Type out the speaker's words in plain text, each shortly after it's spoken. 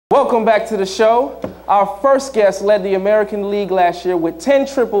Welcome back to the show. Our first guest led the American League last year with 10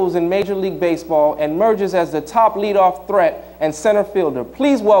 triples in Major League Baseball and emerges as the top leadoff threat and center fielder.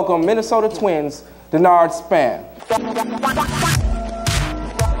 Please welcome Minnesota Twins, Denard Span.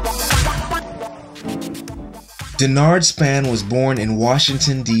 Denard Span was born in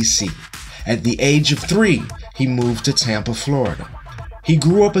Washington, D.C. At the age of 3, he moved to Tampa, Florida. He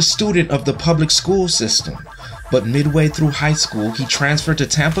grew up a student of the public school system, but midway through high school, he transferred to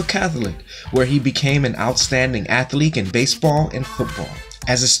Tampa Catholic, where he became an outstanding athlete in baseball and football.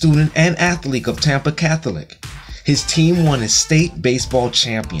 As a student and athlete of Tampa Catholic, his team won a state baseball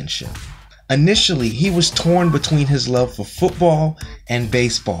championship. Initially, he was torn between his love for football and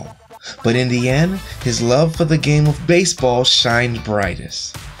baseball, but in the end, his love for the game of baseball shined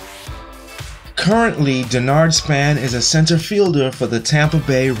brightest. Currently, Denard Span is a center fielder for the Tampa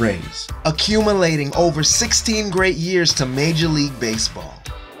Bay Rays, accumulating over 16 great years to Major League Baseball.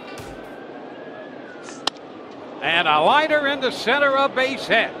 And a liner in the center of base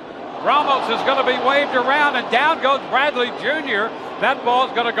hit. Ramos is going to be waved around, and down goes Bradley Jr. That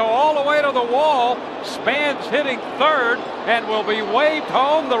ball's going to go all the way to the wall. Span's hitting third and will be waved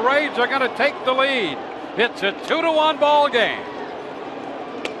home. The Rays are going to take the lead. It's a 2-1 ball game.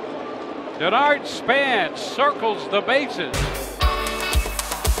 Denard Span circles the bases.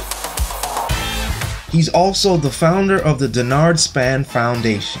 He's also the founder of the Denard Span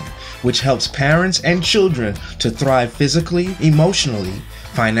Foundation, which helps parents and children to thrive physically, emotionally,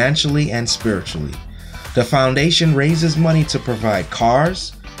 financially, and spiritually. The foundation raises money to provide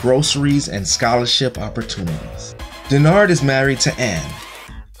cars, groceries, and scholarship opportunities. Denard is married to Ann,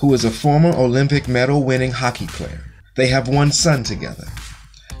 who is a former Olympic medal-winning hockey player. They have one son together.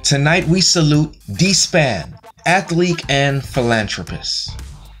 Tonight we salute D. Span, athlete and philanthropist.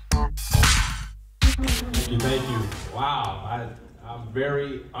 Thank you. Wow, I'm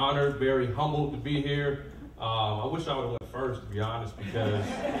very honored, very humbled to be here. I wish I would have went first, to be honest, because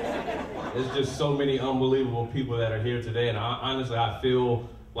there's just so many unbelievable people that are here today, and honestly, I feel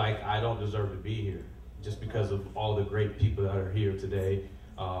like I don't deserve to be here just because of all the great people that are here today.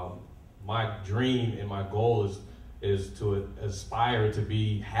 My dream and my goal is to aspire to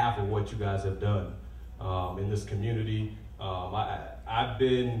be half of what you guys have done in this community. I've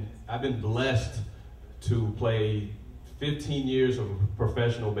been blessed to play 15 years of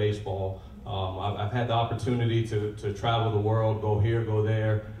professional baseball. I've had the opportunity to travel the world, go here, go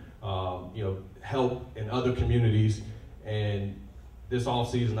there, help in other communities. And this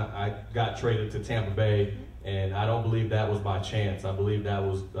offseason, I got traded to Tampa Bay, and I don't believe that was by chance. I believe that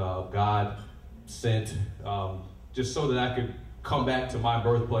was God sent, just so that I could come back to my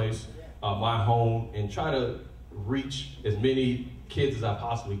birthplace, my home, and try to reach as many kids as I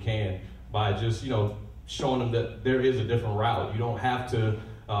possibly can by just, showing them that there is a different route. You don't have to,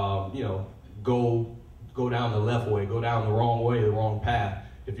 go down the left way, go down the wrong way, the wrong path.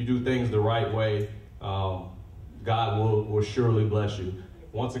 If you do things the right way, God will surely bless you.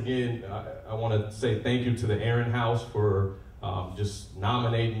 Once again, I want to say thank you to the Aaron House for just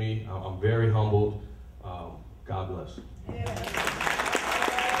nominating me. I'm very humbled. God bless.